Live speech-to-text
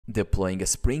Deploying a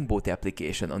Spring Boot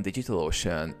application on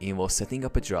DigitalOcean involves setting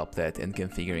up a droplet and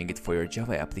configuring it for your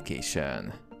Java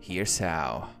application. Here's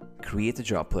how. Create a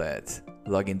droplet.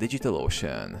 Log in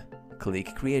DigitalOcean.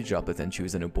 Click Create Droplet and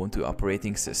choose an Ubuntu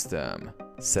operating system.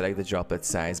 Select the droplet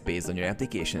size based on your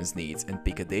application's needs and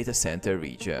pick a data center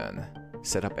region.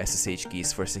 Set up SSH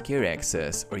keys for secure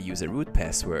access or use a root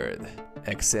password.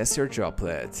 Access your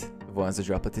droplet. Once the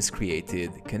droplet is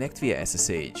created, connect via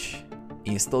SSH.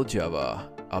 Install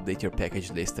Java. Update your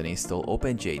package list and install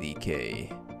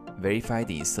OpenJDK. Verify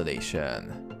the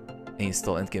installation.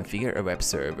 Install and configure a web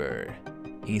server.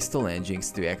 Install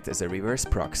Nginx to act as a reverse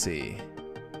proxy.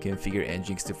 Configure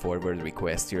Nginx to forward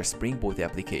requests to your Spring Boot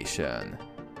application.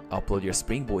 Upload your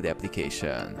Spring Boot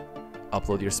application.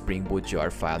 Upload your Spring Boot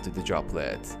jar file to the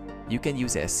droplet. You can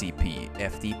use SCP,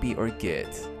 FTP or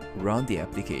Git. Run the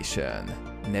application.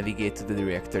 Navigate to the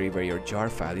directory where your jar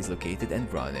file is located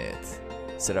and run it.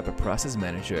 Set up a process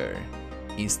manager.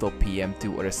 Install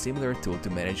PM2 or a similar tool to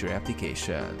manage your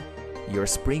application. Your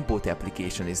Spring Boot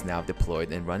application is now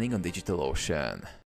deployed and running on DigitalOcean.